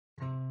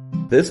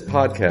This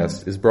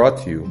podcast is brought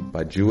to you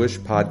by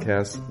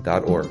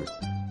JewishPodcasts.org.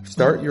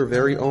 Start your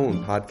very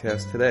own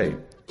podcast today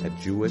at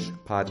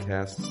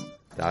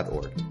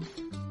JewishPodcasts.org.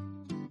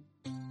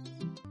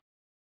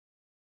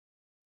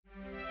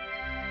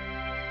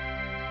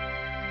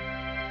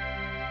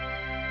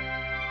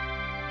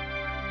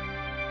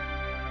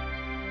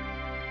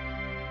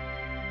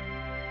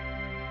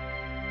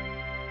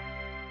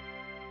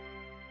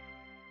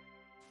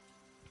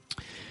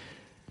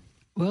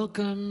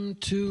 Welcome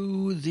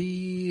to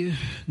the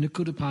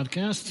Nakuda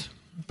podcast,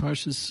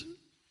 Parshas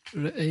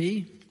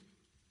A.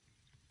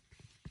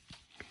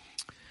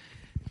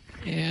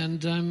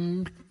 And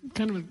I'm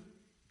kind of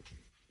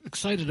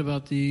excited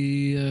about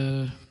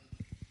the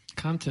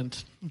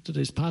content of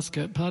today's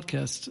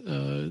podcast.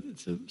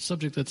 It's a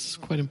subject that's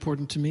quite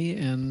important to me,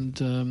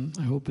 and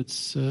I hope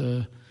it's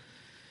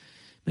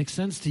makes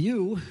sense to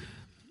you.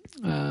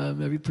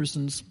 Every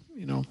person's,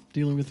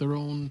 dealing with their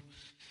own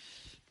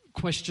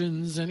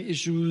questions and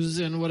issues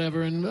and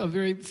whatever, and a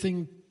very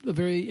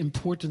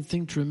important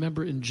thing to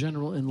remember in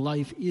general in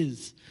life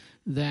is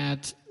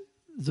that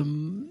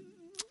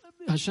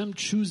Hashem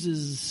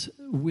chooses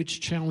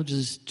which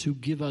challenges to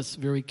give us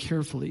very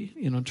carefully,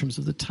 in terms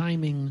of the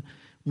timing,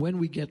 when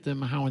we get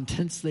them, how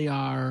intense they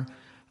are,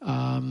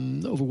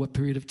 over what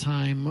period of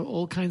time,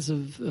 all kinds of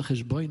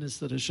cheshbonos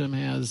that Hashem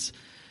has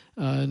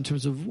in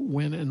terms of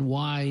when and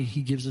why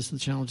He gives us the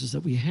challenges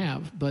that we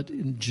have. But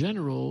in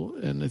general,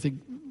 and I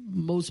think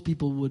most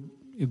people would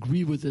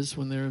agree with this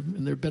when they're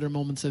in their better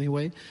moments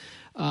anyway,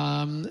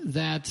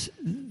 that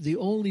the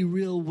only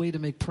real way to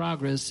make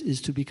progress is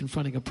to be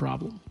confronting a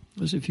problem.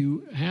 Because if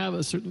you have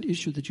a certain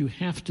issue that you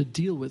have to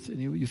deal with and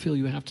you feel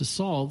you have to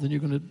solve, then you're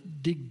going to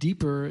dig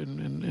deeper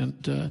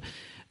and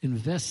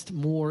invest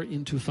more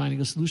into finding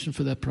a solution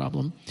for that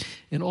problem,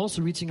 and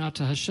also reaching out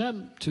to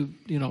Hashem to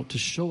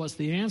show us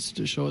the answer,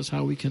 to show us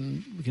how we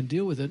can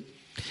deal with it,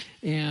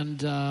 and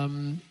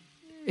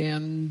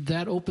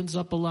that opens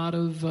up a lot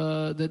of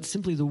that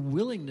simply the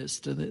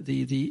willingness, to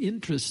the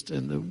interest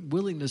and the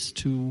willingness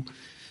to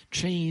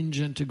change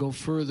and to go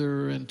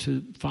further and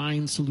to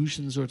find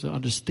solutions or to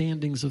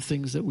understandings of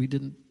things that we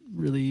didn't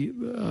really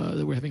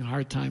that we're having a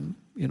hard time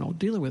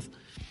dealing with.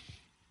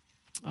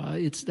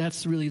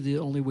 That's really the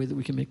only way that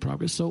we can make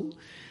progress. So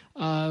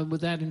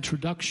with that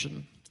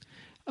introduction,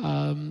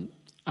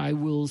 I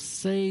will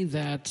say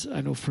that I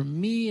know for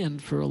me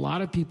and for a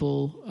lot of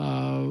people,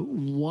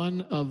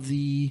 one of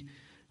the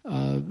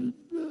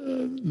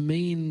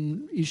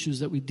main issues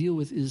that we deal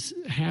with is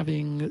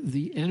having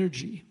the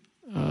energy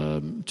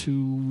to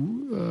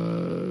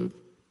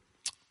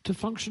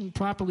function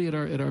properly at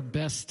our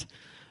best,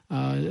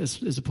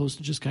 as opposed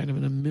to just kind of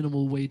in a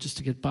minimal way just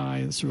to get by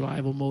in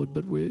survival mode.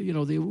 But if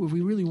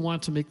we really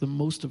want to make the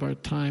most of our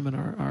time and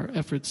our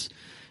efforts,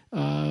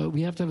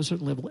 we have to have a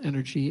certain level of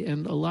energy,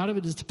 and a lot of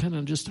it is dependent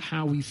on just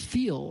how we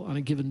feel on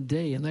a given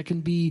day, and that can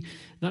be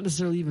not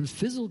necessarily even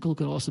physical, it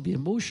could also be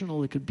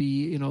emotional, it could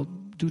be,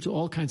 due to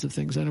all kinds of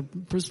things. I know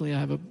personally I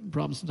have a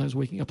problem sometimes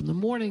waking up in the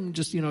morning,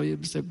 just, you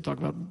talk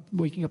about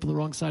waking up on the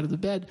wrong side of the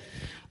bed.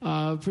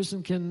 A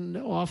person can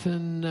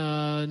often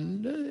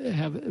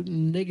have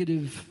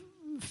negative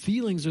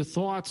feelings or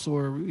thoughts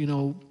or,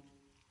 what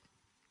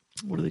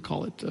do they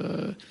call it,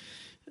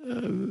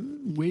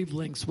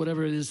 wavelengths,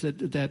 whatever it is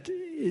that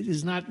it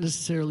is not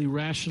necessarily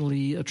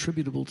rationally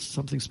attributable to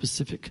something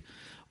specific,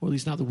 or at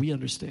least not that we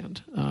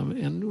understand.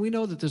 And we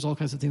know that there's all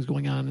kinds of things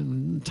going on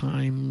in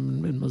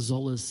time and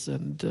mazolis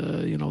and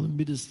the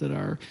midas that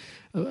are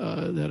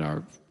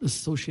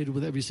associated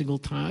with every single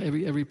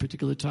time, every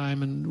particular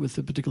time, and with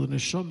the particular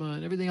neshama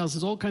and everything else.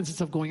 There's all kinds of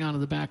stuff going on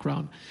in the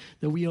background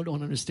that we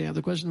don't understand.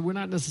 The question, we're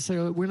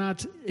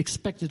not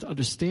expected to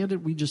understand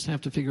it. We just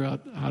have to figure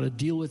out how to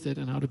deal with it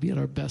and how to be at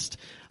our best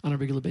on a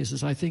regular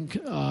basis. I think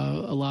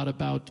a lot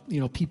about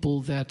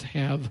people that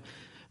have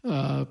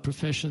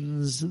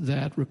professions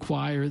that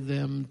require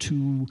them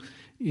to,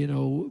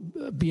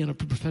 be on a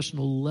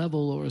professional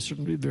level or a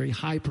certain very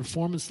high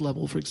performance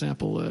level. For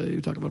example,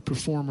 you talk about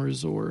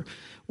performers or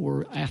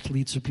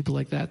athletes or people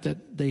like that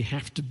they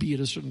have to be at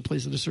a certain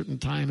place at a certain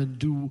time and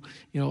do,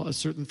 a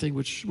certain thing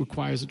which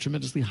requires a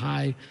tremendously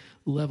high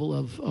level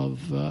of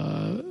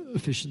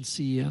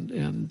efficiency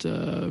and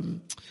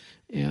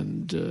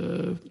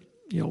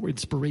or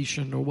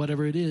inspiration or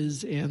whatever it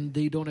is, and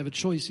they don't have a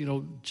choice,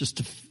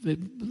 just they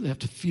have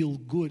to feel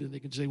good, and they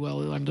can say,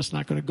 well, I'm just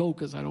not going to go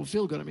because I don't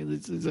feel good. I mean,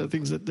 these are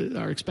things that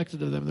are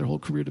expected of them. Their whole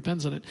career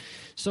depends on it.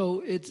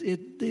 So it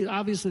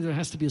obviously there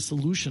has to be a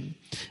solution,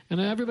 and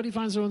everybody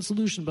finds their own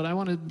solution, but I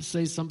want to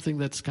say something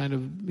that's kind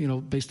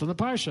of, based on the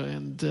Parsha,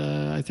 and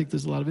I think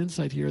there's a lot of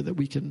insight here that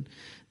we can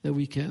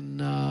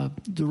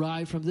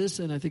derive from this,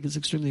 and I think it's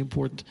extremely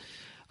important.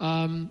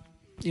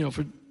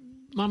 For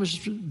mama's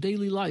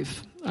daily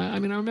life. I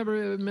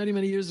remember many,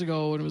 many years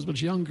ago when I was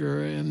much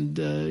younger, and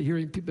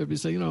hearing people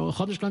say,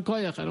 "Chodesh kan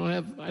koyach." I don't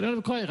have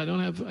koyach. I don't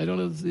have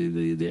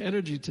the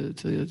energy to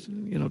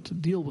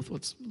deal with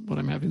what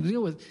I'm having to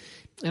deal with.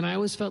 And I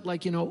always felt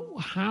like,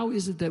 how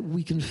is it that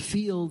we can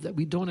feel that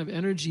we don't have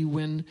energy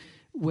when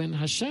when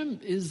Hashem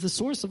is the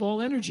source of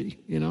all energy.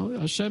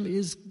 Hashem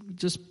is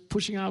just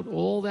pushing out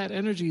all that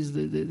energy.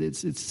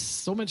 It's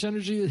so much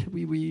energy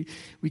we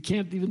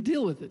can't even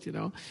deal with it.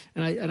 And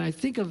I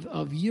think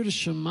of Yir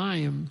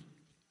Shamayim.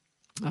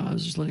 I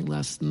was just learning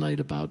last night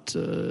about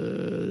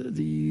what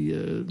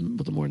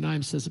the Mor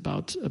Naim says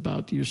about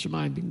Yir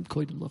Shamayim being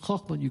koydem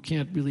l'chochman. You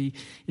can't really.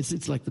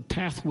 It's like the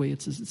pathway.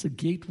 It's a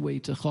gateway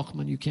to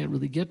chochman. You can't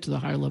really get to the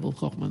higher level of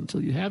chochman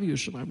until you have Yir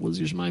Shamayim. What does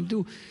Yir Shamayim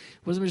do?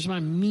 What does Yir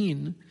Shamayim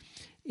mean?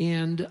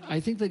 And I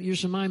think that Yir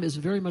Shamayim is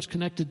very much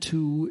connected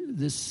to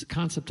this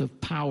concept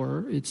of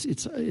power.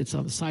 It's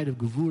on the side of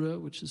Gevura,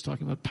 which is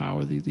talking about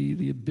power,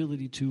 the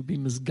ability to be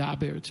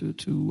mizgaber,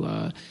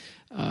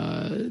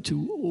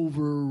 to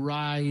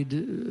override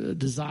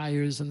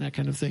desires and that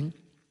kind of thing,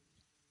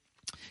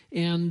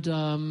 and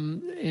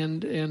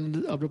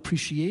of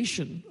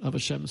appreciation of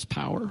Hashem's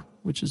power,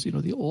 which is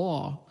the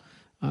awe.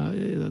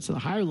 That's a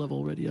higher level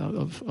already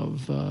of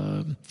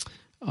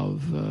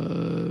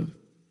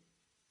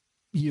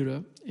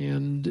Yira,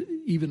 and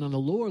even on the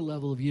lower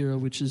level of Yira,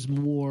 which is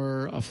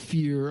more a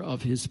fear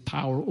of his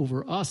power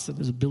over us and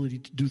his ability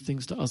to do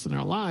things to us in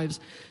our lives,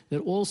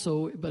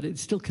 but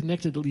it's still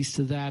connected at least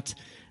to that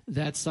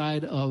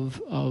side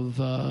of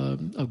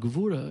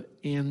Gevura,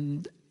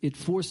 and it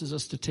forces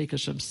us to take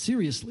Hashem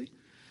seriously.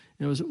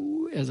 As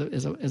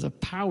a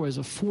power, as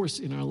a force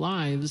in our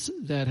lives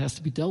that has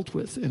to be dealt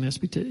with, and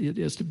it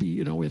has to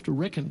be we have to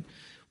reckon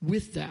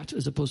with that,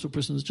 as opposed to a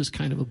person who's just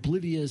kind of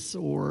oblivious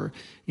or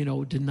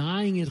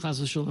denying it,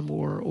 chas v'sholem,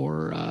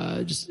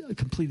 or just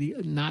completely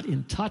not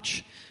in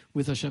touch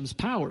with Hashem's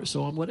power.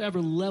 So on whatever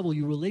level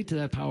you relate to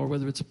that power,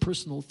 whether it's a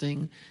personal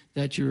thing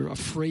that you're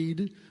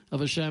afraid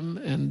of Hashem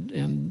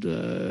and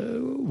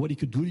what He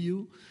could do to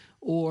you,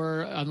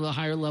 or on the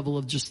higher level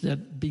of just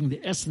that being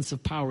the essence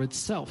of power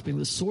itself, being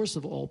the source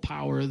of all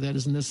power that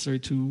is necessary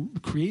to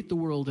create the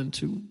world and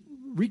to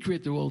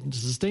recreate the world and to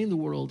sustain the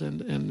world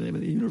and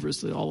the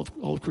universe, all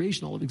of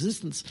creation, all of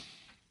existence.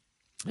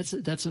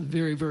 That's a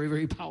very, very,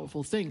 very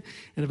powerful thing.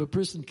 And if a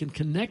person can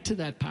connect to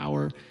that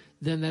power,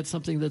 then that's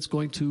something that's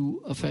going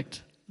to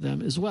affect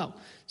them as well.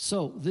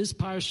 So this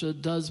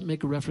parsha does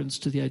make a reference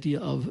to the idea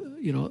of,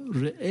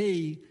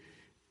 re'ei,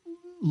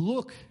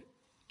 look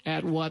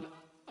at what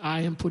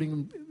I am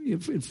putting in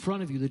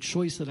front of you, the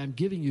choice that I'm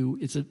giving you.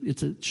 It's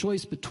a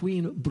choice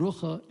between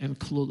brucha and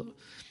klula.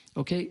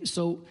 Okay,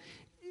 so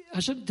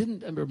Hashem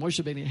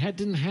Moshe Rabbeinu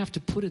didn't have to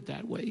put it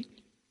that way.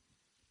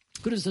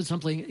 Could have said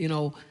something,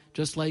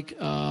 just like,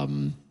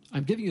 I'm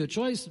giving you a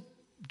choice,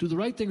 do the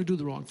right thing or do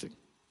the wrong thing,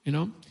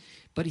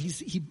 But he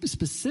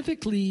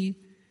specifically,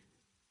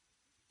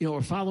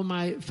 or follow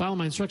my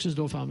instructions,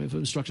 don't follow my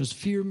instructions,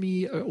 fear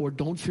me or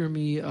don't fear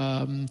me,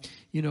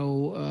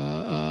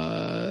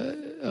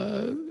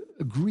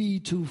 agree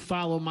to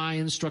follow my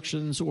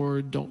instructions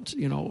or don't,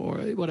 or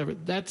whatever.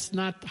 That's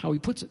not how he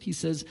puts it. He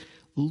says,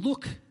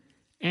 look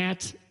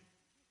at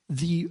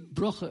the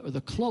bracha or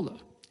the klola,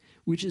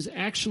 which is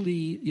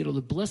actually,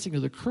 the blessing or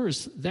the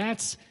curse.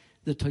 That's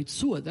the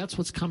teitzua. That's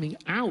what's coming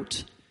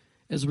out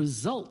as a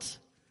result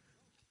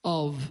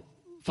of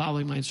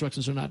following my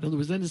instructions or not. In other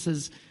words, then it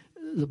says,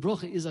 the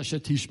bracha is asher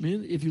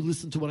tishmin. If you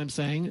listen to what I'm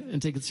saying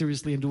and take it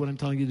seriously and do what I'm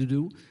telling you to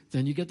do,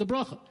 then you get the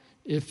bracha.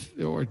 It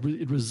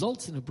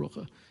results in a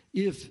bracha.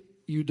 If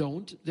you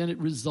don't, then it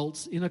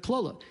results in a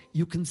klola.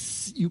 You can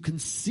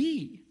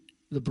see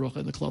the bracha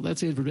and the klal.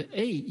 That's it.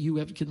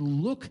 You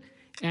can look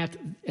at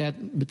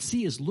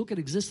Metzias, look at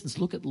existence,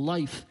 look at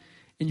life,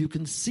 and you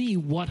can see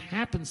what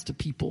happens to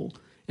people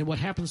and what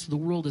happens to the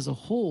world as a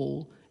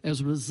whole as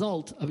a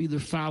result of either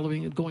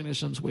following and going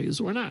Hashem's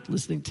ways or not,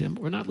 listening to Him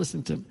or not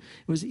listening to Him.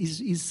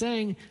 He's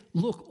saying,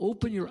 look,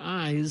 open your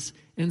eyes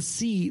and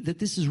see that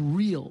this is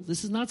real.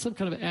 This is not some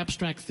kind of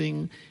abstract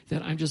thing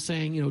that I'm just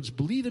saying, just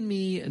believe in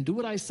me and do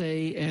what I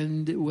say,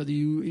 and whether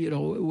you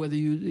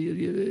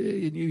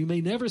may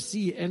never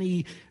see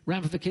any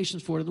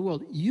ramifications for it in the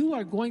world. You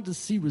are going to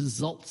see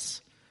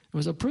results.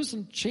 As a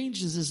person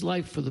changes his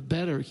life for the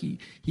better, he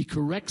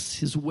corrects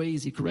his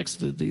ways, he corrects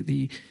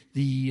the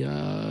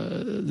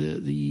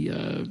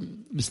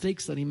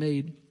mistakes that he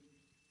made,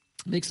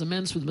 makes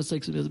amends for the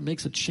mistakes,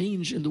 makes a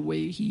change in the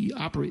way he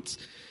operates,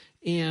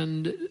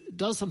 and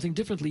does something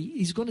differently.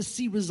 He's going to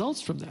see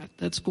results from that.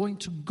 That's going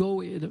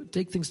to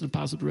take things in a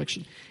positive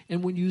direction.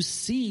 And when you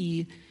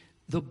see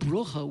the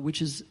brucha,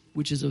 which is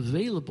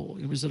available,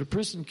 is that a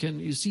person can,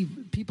 you see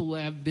people who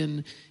have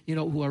been,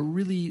 who are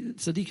really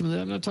tzaddikim.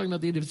 I'm not talking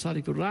about the idea of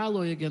tzaddik or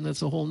ra'aloi again.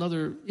 That's a whole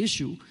other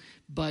issue.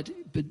 But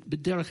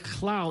derech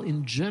klal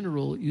in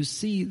general, you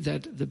see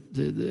that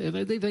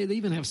they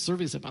even have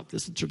surveys about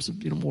this in terms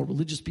of more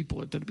religious people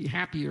tend to be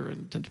happier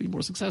and tend to be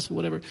more successful,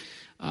 whatever.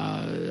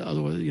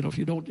 Otherwise, if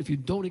you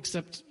don't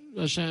accept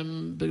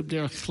Hashem,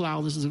 derech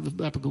klal, this is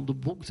applicable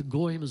to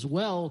goyim as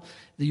well.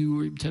 That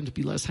you tend to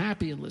be less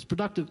happy and less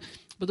productive.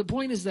 But the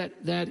point is that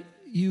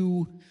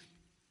you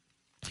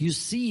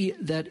see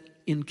that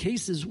in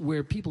cases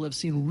where people have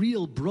seen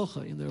real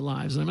bracha in their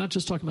lives, and I'm not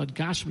just talking about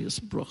gashmias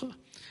bracha.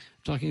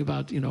 Talking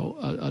about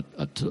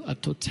a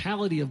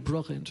totality of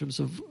bracha in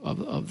terms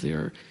of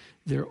their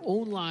their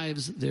own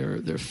lives,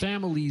 their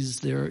families,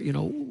 their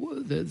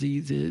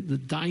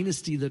the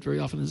dynasty that very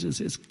often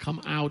is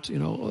come out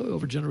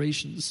over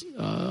generations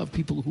of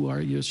people who are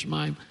Yiras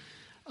Shamayim.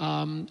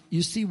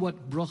 You see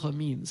what bracha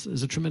means.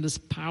 There's a tremendous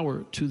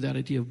power to that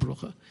idea of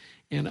bracha.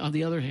 And on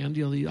the other hand,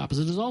 the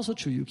opposite is also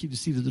true. You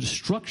see the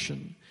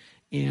destruction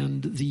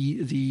and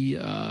the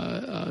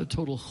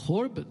total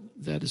chorban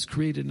that is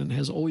created and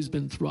has always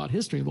been throughout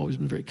history. I've always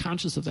been very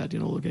conscious of that.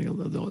 Looking at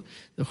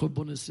the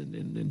chorbanis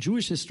in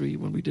Jewish history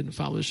when we didn't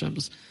follow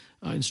Hashem's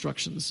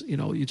instructions. You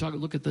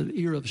look at the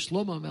era of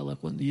Shlomo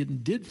Melech when the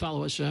Yidden did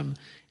follow Hashem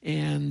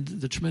and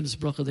the tremendous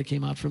bracha that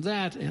came out from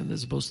that, and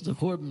as opposed to the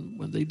chorban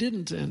when they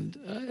didn't. And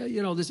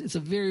it's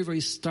a very,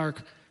 very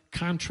stark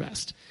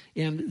contrast.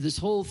 And this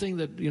whole thing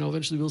that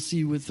eventually we'll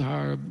see with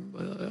our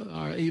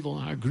Evel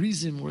and our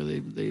Grizim, where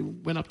they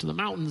went up to the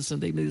mountains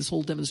and they made this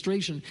whole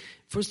demonstration.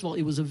 First of all,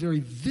 it was a very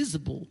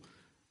visible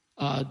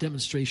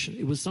demonstration.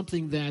 It was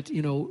something that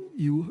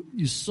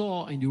you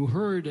saw and you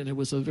heard, and it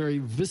was a very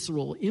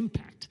visceral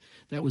impact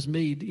that was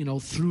made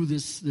through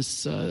this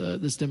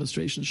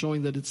demonstration,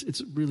 showing that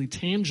it's really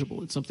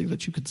tangible. It's something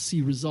that you could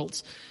see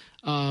results.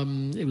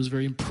 It was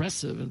very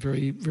impressive and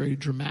very, very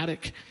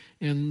dramatic.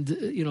 And,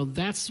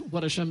 that's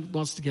what Hashem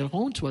wants to get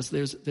home to us.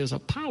 There's a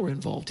power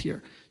involved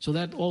here. So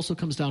that also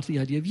comes down to the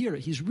idea of Yira.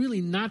 He's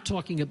really not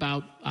talking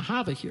about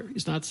Ahava here.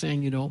 He's not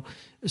saying,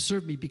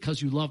 serve me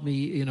because you love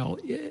me.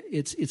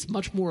 It's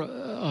much more,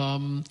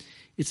 in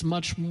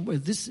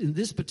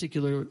this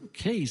particular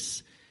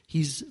case,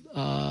 he's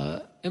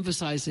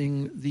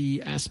emphasizing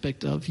the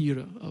aspect of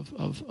Yira,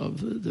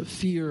 of the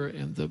fear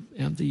and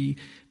the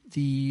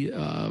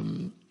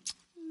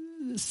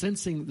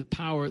sensing the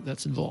power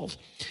that's involved.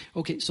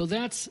 Okay, so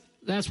that's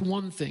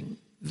one thing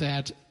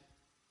that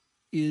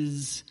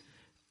is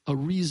a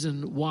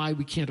reason why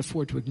we can't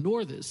afford to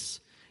ignore this.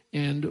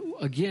 And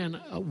again,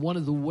 one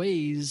of the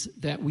ways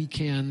that we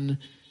can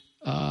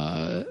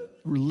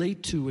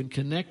relate to and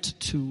connect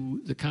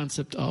to the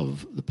concept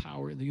of the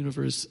power in the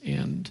universe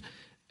and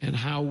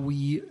how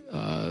we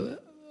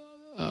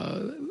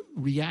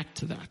react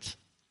to that.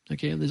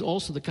 Okay, and there's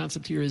also the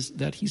concept here is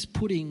that he's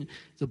putting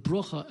the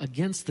bracha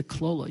against the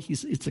klola.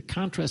 It's a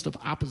contrast of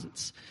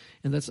opposites,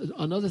 and that's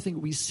another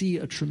thing we see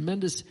a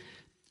tremendous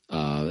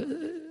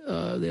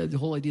the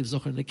whole idea of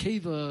zocher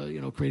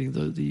nekeva, creating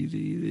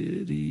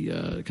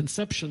the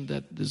conception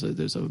that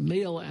there's a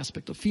male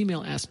aspect, a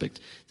female aspect.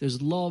 There's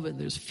love and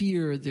there's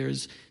fear.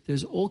 There's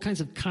all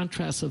kinds of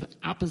contrasts of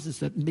opposites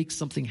that make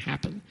something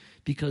happen.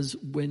 Because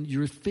when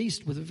you're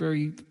faced with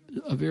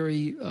a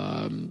very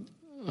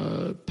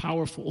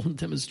powerful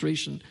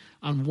demonstration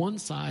on one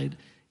side,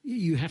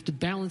 you have to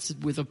balance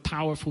it with a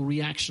powerful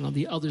reaction on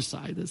the other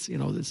side. It's a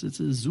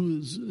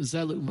zeh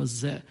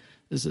umazeh.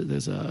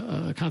 There's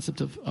a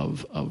concept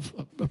of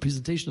a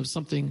presentation of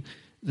something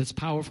that's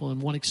powerful in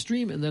one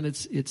extreme, and then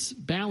it's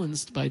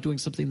balanced by doing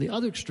something in the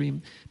other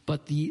extreme.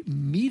 But the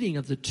meeting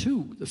of the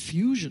two, the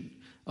fusion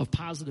of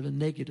positive and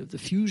negative, the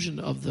fusion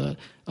of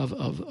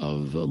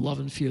love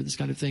and fear, this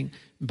kind of thing,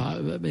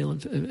 male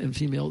and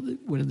female,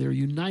 when they're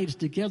united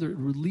together, it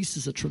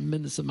releases a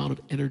tremendous amount of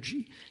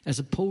energy, as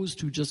opposed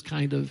to just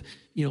kind of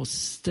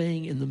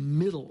staying in the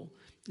middle.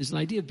 There's an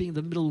idea of being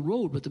the middle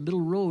road, but the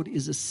middle road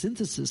is a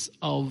synthesis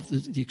of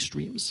the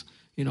extremes.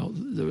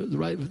 The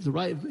right,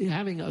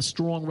 having a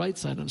strong right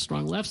side and a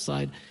strong left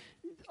side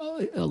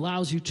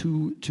allows you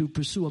to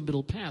pursue a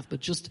middle path,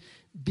 but just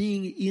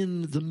being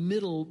in the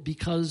middle,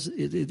 because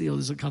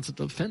there's a concept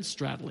of fence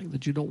straddling,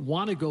 that you don't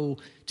want to go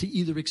to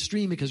either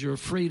extreme because you're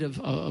afraid of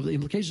the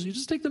implications. You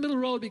just take the middle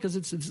road because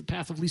it's the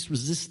path of least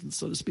resistance,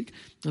 so to speak.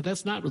 Now,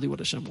 that's not really what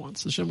Hashem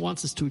wants. Hashem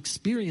wants us to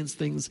experience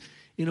things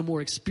in a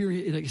more in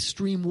an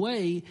extreme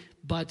way,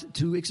 but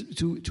to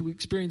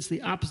experience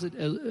the opposite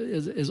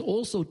as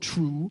also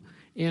true,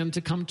 and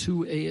to come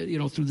to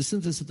through the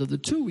synthesis of the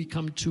two, we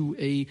come to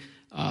a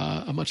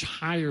much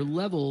higher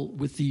level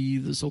with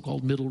the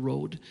so-called middle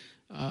road.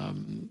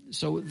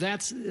 So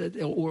that's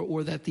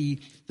or that the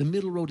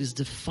middle road is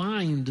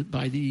defined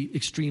by the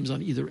extremes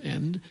on either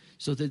end,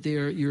 so that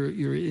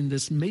you're in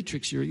this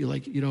matrix. You're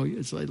like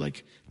it's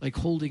like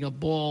holding a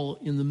ball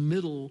in the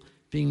middle,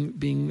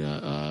 being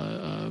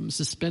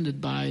suspended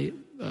by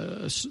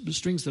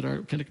strings that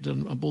are connected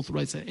on both the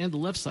right side and the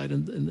left side,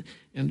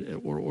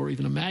 or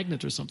even a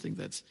magnet or something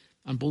that's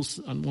on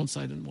one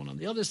side and one on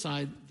the other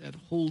side that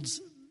holds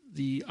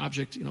the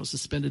object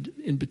suspended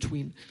in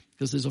between,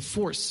 because there's a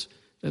force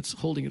that's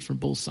holding it from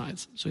both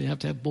sides. So you have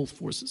to have both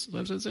forces. So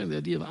I'm saying the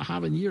idea of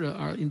Ahava and Yira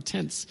are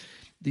intense.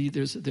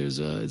 It's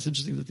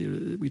interesting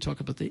that we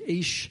talk about the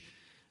Eish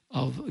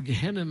of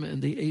Gehenim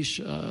and the Eish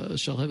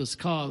Shel Heves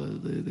Ka.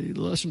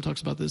 The Hashem talks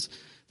about this,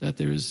 that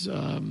there's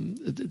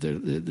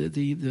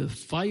the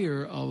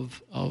fire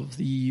of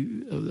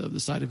the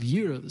side of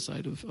Yira, the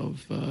side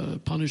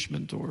of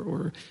punishment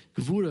or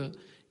Gevura,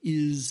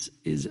 is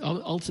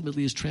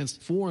ultimately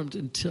transformed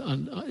into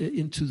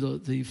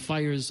the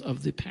fires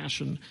of the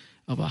passion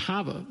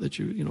ahava, that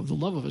the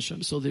love of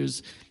Hashem. So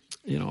there's,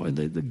 and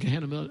the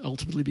Gehenna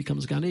ultimately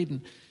becomes Gan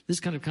Eden. This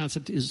kind of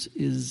concept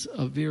is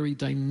a very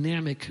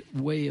dynamic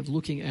way of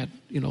looking at,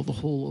 the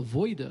whole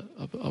avoida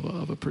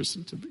of a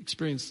person to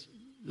experience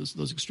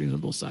those extremes on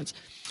both sides.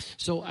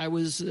 So I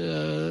was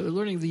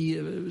learning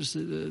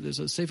there's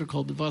a sefer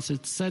called Vaser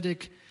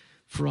Tzedek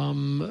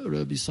from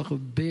Rabbi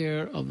Sachav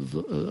Ber of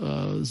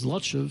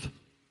Zlotchev.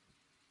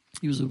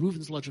 He was a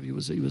Reuven Zlotchev. He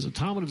was a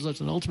Talmud of Zlotchev,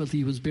 and ultimately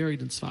he was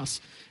buried in Tzfas.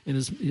 And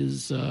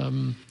his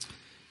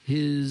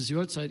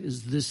yortzeit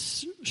is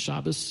this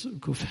Shabbos,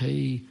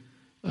 Kufhei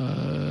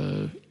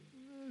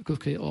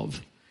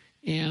Ov,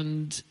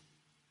 and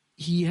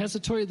he has a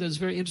Torah that is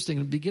very interesting.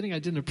 In the beginning, I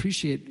didn't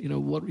appreciate,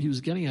 what he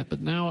was getting at, but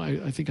now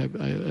I think I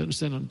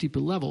understand on a deeper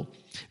level,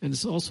 and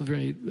it's also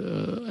very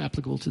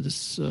applicable to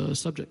this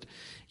subject.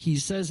 He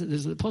says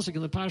there's a pasuk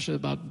in the Parsha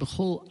about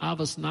B'chol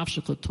Avas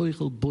Nafshecha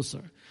Toichel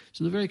Busar.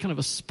 So the very kind of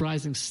a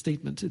surprising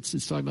statement. It's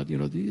talking about, a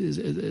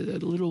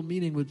literal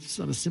meaning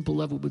on a simple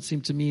level would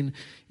seem to mean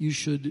you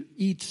should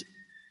eat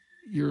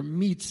your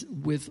meat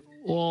with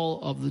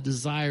all of the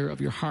desire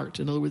of your heart.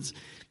 In other words,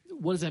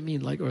 what does that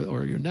mean?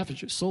 Or your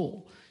nefesh, your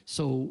soul.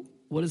 So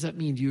what does that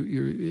mean?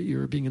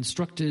 You're being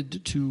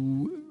instructed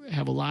to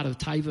have a lot of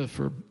taiva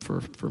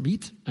for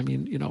meat. I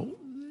mean,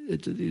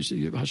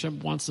 Hashem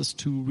wants us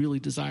to really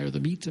desire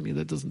the meat. I mean,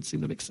 that doesn't seem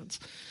to make sense.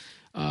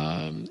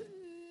 The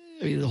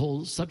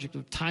whole subject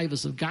of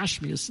taivas of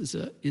gashmius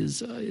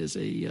is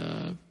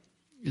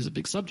a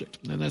big subject,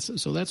 and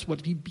that's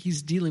what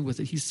he's dealing with.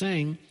 He's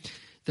saying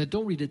that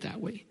don't read it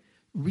that way.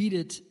 Read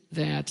it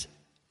that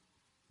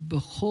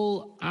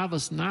b'chol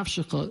avas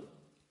nafshecha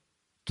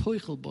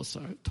toichel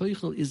bosar.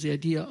 Toichel is the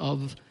idea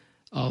of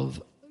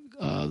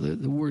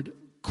the word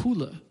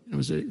kula.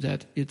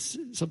 That it's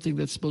something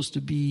that's supposed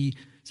to be.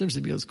 It's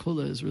interesting because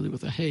kula is really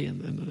with a hey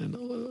and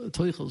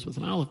toichel is with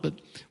an aleph,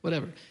 but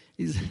whatever.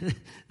 The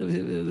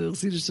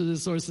Chassidish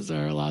sources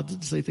are allowed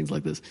to say things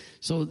like this.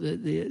 So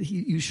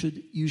you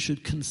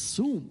should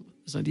consume,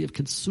 this idea of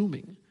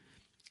consuming,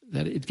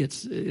 that it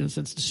gets, in a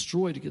sense,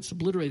 destroyed, it gets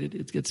obliterated,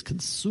 it gets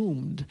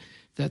consumed,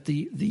 that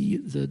the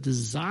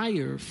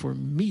desire for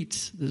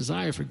meat, the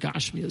desire for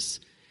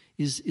gashmias,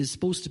 is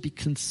supposed to be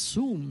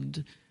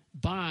consumed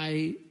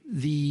by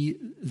the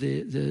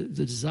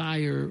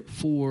desire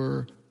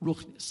for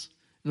ruchnis.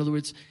 In other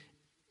words,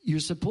 you're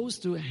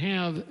supposed to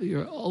have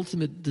your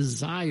ultimate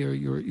desire,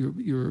 your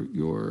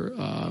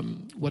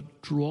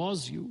what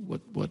draws you,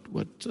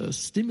 what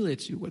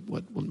stimulates you,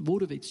 what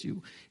motivates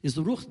you is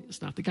the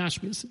ruchnius, not the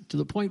gashmias. To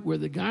the point where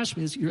the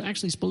gashmias, you're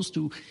actually supposed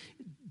to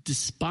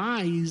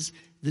despise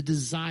the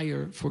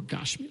desire for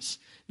gashmias.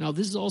 Now,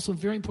 this is also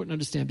very important to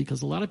understand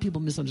because a lot of people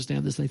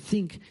misunderstand this. They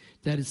think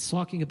that it's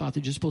talking about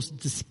that you're supposed to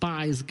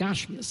despise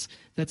gashmias.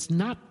 That's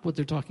not what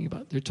they're talking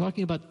about. They're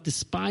talking about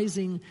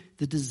despising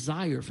the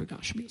desire for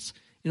gashmias.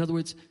 In other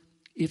words,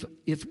 if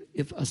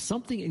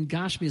something in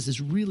gashmias is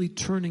really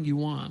turning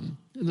you on,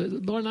 the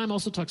Bar Naim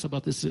also talks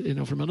about this,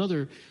 from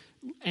another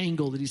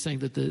angle, that he's saying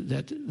that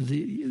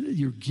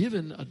you're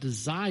given a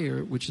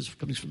desire, which is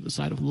coming from the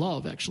side of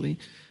love, actually,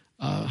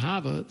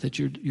 hava, that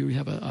you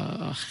have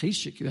a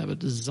cheshik, you have a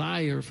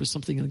desire for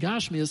something in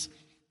gashmias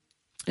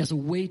as a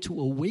way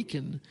to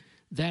awaken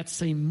that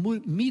same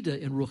midah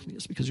in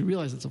ruchnius, because you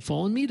realize it's a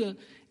fallen midah,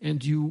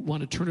 and you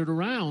want to turn it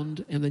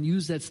around and then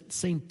use that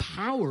same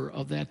power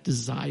of that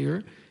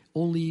desire,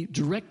 only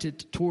direct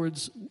it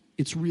towards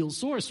its real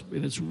source,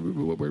 and it's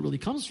where it really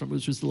comes from,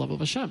 which is the love of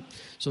Hashem.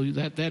 So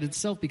that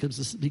itself becomes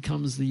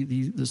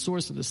the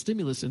source and the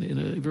stimulus in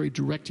a very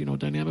direct,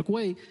 dynamic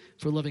way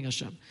for loving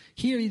Hashem.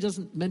 Here he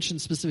doesn't mention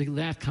specifically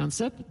that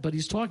concept, but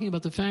he's talking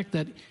about the fact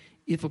that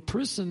if a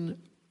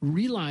person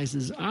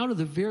realizes out of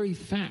the very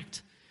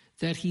fact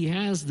that he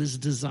has this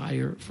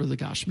desire for the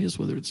gashmias,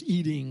 whether it's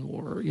eating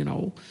or,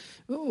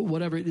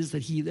 whatever it is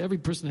that every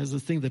person has a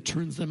thing that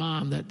turns them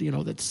on, that,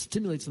 that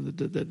stimulates them,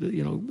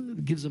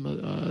 that gives them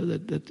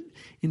that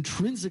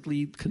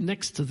intrinsically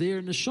connects to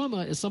their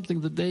neshama as something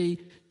that they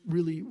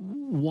really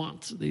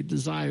want, they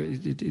desire.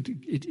 And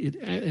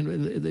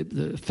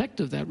the effect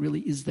of that really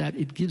is that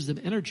it gives them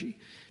energy,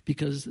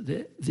 because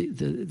the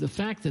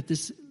fact that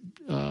this,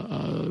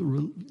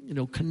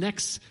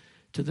 connects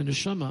to the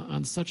neshama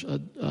on such a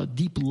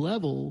deep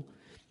level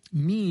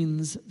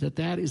means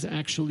that is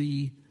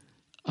actually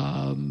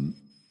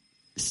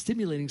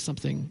stimulating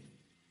something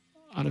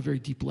on a very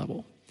deep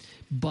level.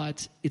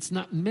 But it's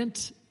not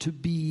meant to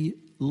be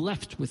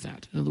left with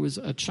that. In other words,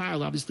 a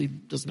child obviously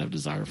doesn't have a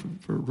desire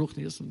for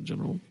ruchnius in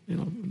general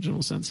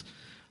sense,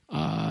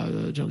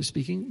 generally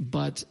speaking,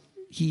 but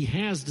he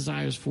has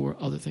desires for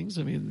other things.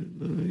 I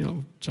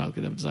mean, child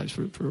could have desires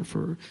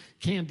for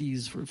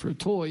candies, for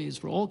toys,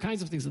 for all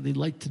kinds of things that they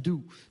like to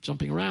do,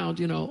 jumping around,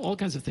 all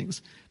kinds of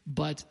things.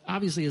 But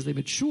obviously, as they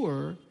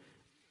mature,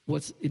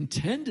 what's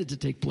intended to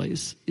take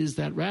place is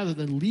that rather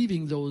than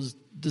leaving those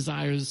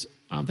desires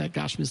on that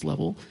gashmis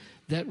level,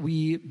 that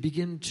we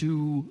begin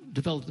to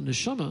develop the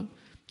neshama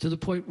to the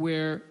point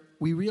where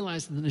we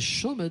realize that the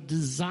neshama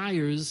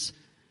desires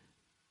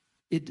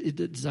it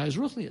desires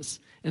ruchnius.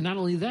 And not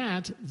only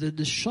that, the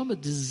neshama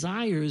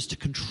desires to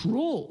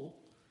control,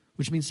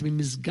 which means to be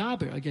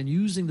mizgaber, again,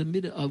 using the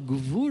midah of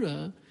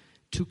gevura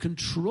to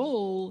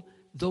control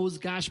those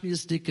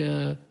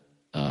gashmiistic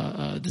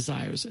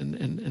desires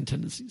and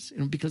tendencies.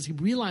 Because he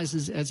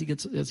realizes as he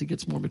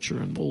gets more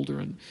mature and older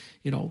and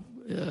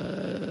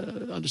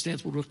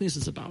understands what ruchnius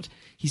is about,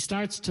 he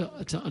starts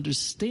to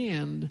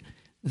understand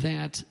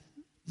that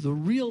the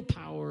real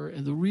power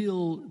and the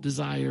real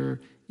desire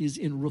is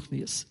in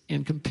ruchnius.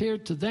 And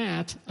compared to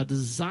that, a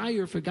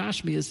desire for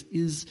gashmius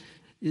is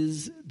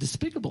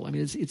despicable. I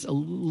mean, it's a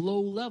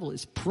low level.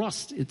 It's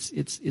prust.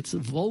 It's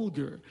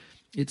vulgar.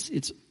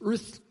 It's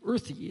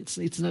earthy.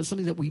 It's not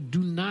something that we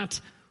do not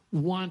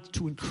want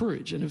to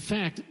encourage. And in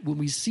fact, when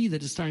we see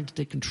that it's starting to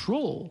take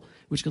control,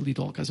 which can lead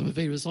to all kinds of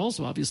averas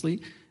also,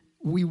 obviously,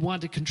 we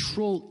want to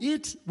control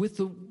it with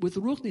the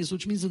ruchnius,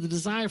 which means that the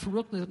desire for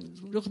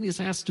ruchnius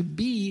has to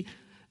be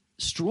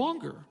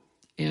stronger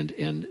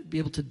and be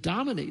able to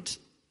dominate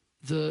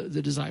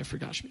the desire for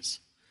gashmius.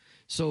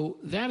 So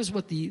that is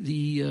what the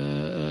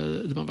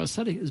Bava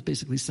Tzedek is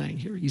basically saying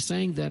here. He's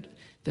saying that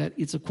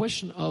it's a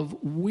question of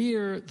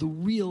where the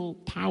real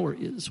power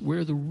is,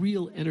 where the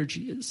real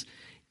energy is.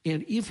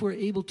 And if we're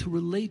able to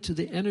relate to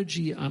the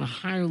energy on a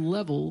higher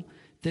level,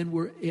 then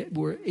we're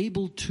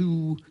able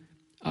to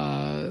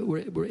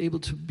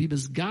be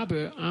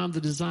mizgaber on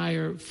the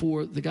desire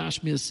for the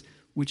gashmius,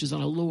 which is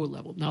on a lower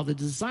level. Now the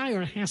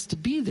desire has to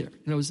be there.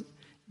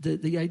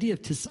 The idea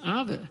of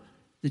tisave,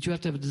 that you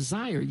have to have a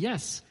desire,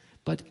 yes,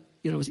 but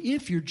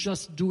if you're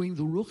just doing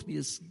the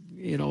ruchnius,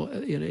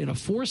 in a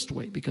forced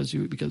way because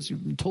you've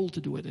been told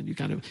to do it, and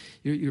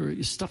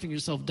you're stuffing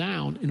yourself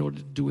down in order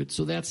to do it.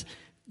 So that's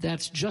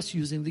just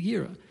using the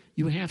yira.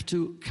 You have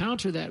to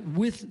counter that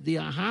with the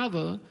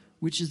ahava,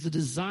 which is the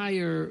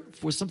desire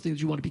for something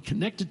that you want to be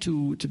connected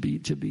to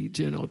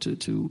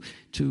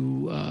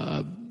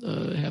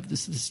have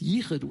this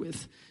yichud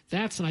with.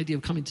 That's an idea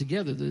of coming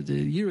together. The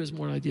yira is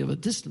more an idea of a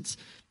distance.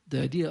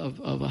 The idea of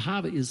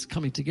ahava is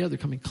coming together,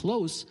 coming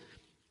close.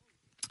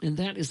 And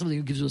that is something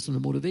that gives us some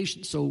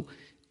motivation. So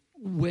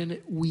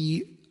when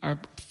we are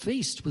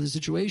faced with a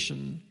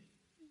situation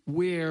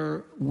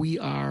where we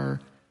are,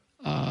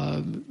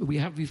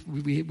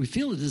 we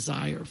feel a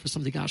desire for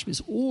something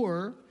gashmis,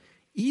 or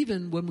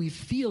even when we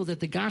feel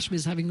that the gashmis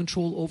is having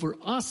control over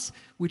us,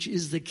 which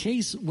is the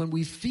case when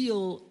we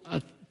feel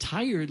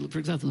tired. For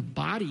example, the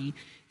body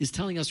is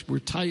telling us we're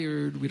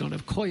tired, we don't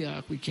have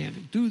koyach, we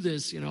can't do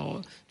this,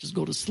 just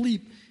go to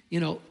sleep.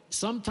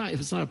 Sometimes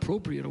if it's not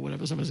appropriate or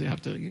whatever, sometimes you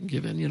have to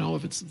give in,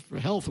 if it's for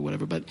health or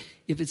whatever. But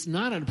if it's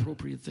not an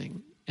appropriate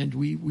thing, and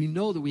we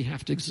know that we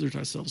have to exert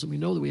ourselves, and we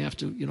know that we have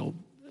to,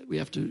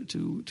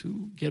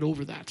 to get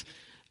over that.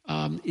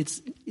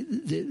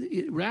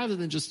 Rather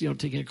than just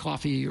taking a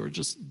coffee or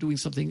just doing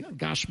something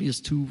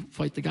gashmias to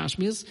fight the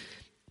gashmias,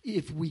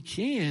 if we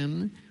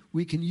can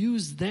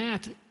use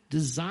that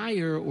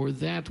desire or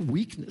that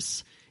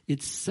weakness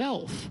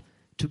itself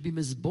to be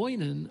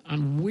mizboinen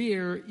on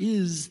where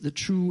is the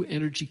true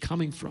energy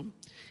coming from.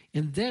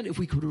 And then if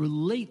we could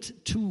relate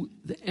to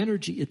the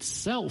energy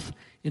itself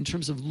in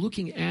terms of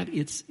looking at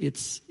its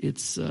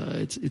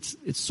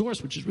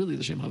source, which is really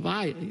the Shem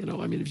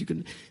Havaya, if you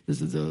can,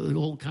 this is the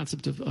whole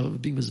concept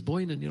of being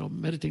mizboinen,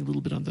 meditating a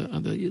little bit on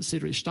the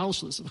Seder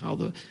Ishtalshlus of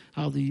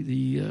how the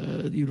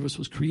universe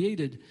was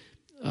created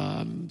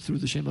through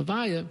the Shem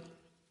Havaya.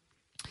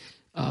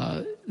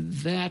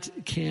 That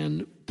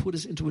can put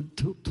us into a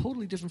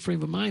totally different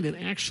frame of mind and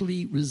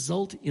actually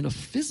result in a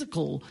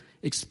physical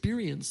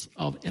experience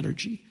of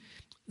energy.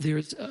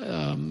 There's,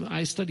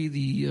 I study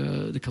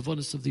the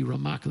kavanas of the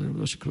Ramak and the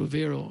Rosh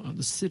Krovero on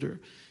the Siddur.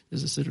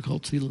 There's a Siddur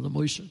called Tefillah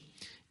L'Moshe.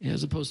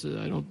 As opposed to,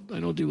 I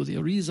don't deal with the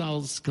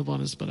Arizal's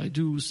kavanas, but I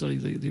do study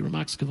the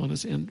Ramak's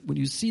kavanas. And when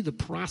you see the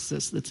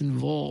process that's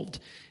involved,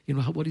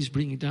 what he's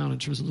bringing down in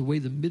terms of the way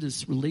the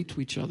middas relate to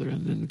each other,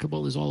 and then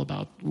Kabbalah is all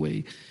about the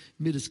way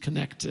middas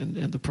connect and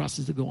the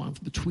process that go on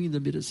between the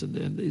middas,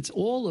 and it's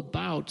all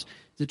about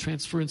the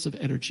transference of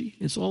energy.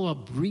 It's all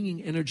about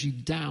bringing energy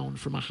down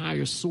from a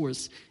higher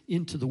source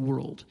into the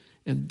world,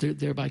 and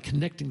thereby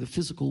connecting the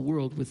physical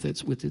world with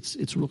its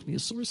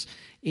ruchnius source,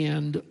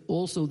 and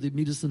also the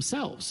middas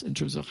themselves in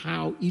terms of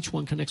how each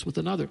one connects with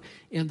another.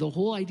 And the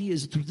whole idea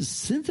is through the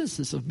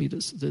synthesis of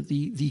middas,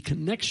 the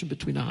connection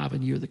between Ahav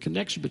and Yir, the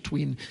connection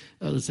between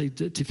let's say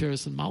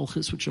Tiferes and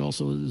Malchus, which are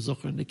also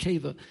Zohar and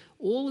Nekeva,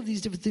 all of these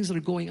different things that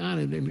are going on,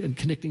 and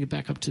connecting it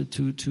back up to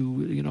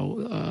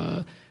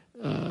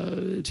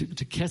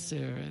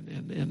Keser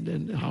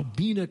and how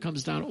Bina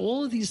comes down.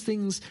 All of these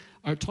things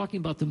are talking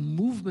about the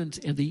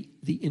movement and the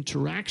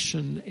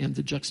interaction and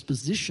the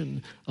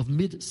juxtaposition of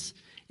middas.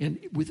 And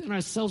within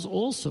ourselves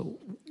also,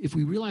 if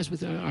we realize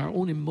with our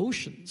own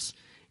emotions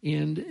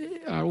and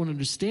our own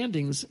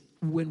understandings,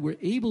 when we're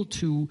able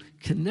to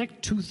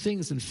connect two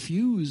things and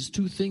fuse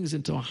two things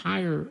into a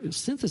higher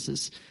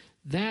synthesis,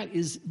 that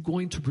is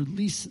going to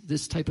release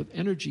this type of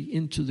energy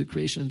into the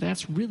creation. And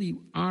that's really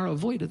our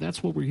avoida.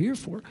 That's what we're here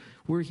for.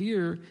 We're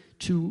here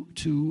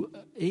to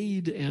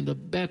aid and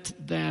abet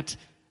that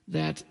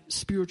that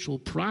spiritual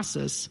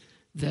process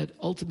that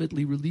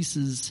ultimately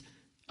releases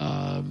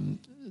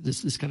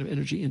this kind of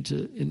energy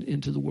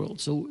into the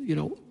world. So,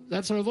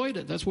 that's our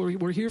avoidance. That's what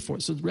we're here for.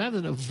 So rather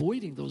than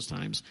avoiding those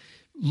times,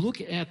 look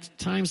at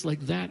times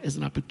like that as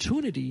an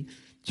opportunity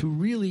to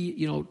really,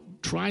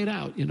 try it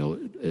out.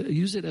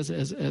 Use it as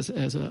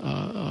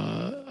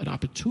an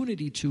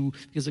opportunity to,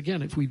 because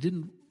again, if we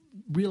didn't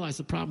realize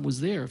the problem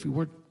was there, if we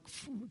weren't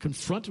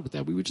confronted with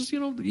that, we would just,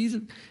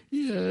 easy,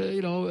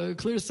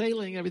 clear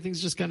sailing.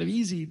 Everything's just kind of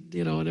easy,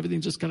 and everything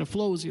just kind of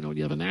flows. When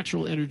you have a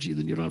natural energy,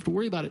 then you don't have to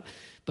worry about it.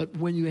 But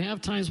when you have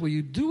times where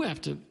you do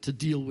have to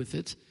deal with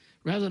it,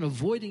 rather than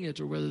avoiding it,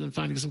 or rather than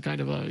finding some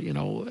kind of a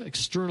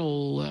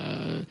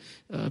external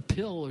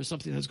pill or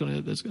something that's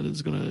going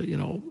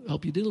to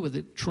help you deal with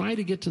it, try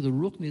to get to the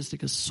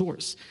Ruchnistic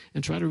source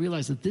and try to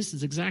realize that this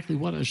is exactly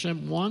what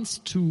Hashem wants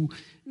to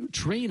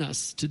train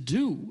us to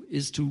do,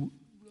 is to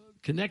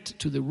connect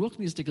to the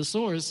Ruchnistic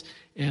source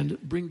and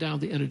bring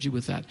down the energy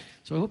with that.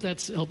 So I hope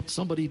that's helped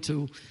somebody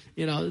to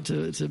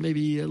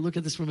maybe look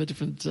at this from a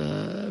different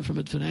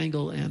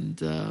angle,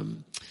 and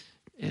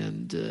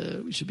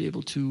we should be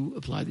able to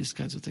apply these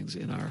kinds of things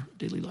in our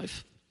daily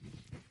life.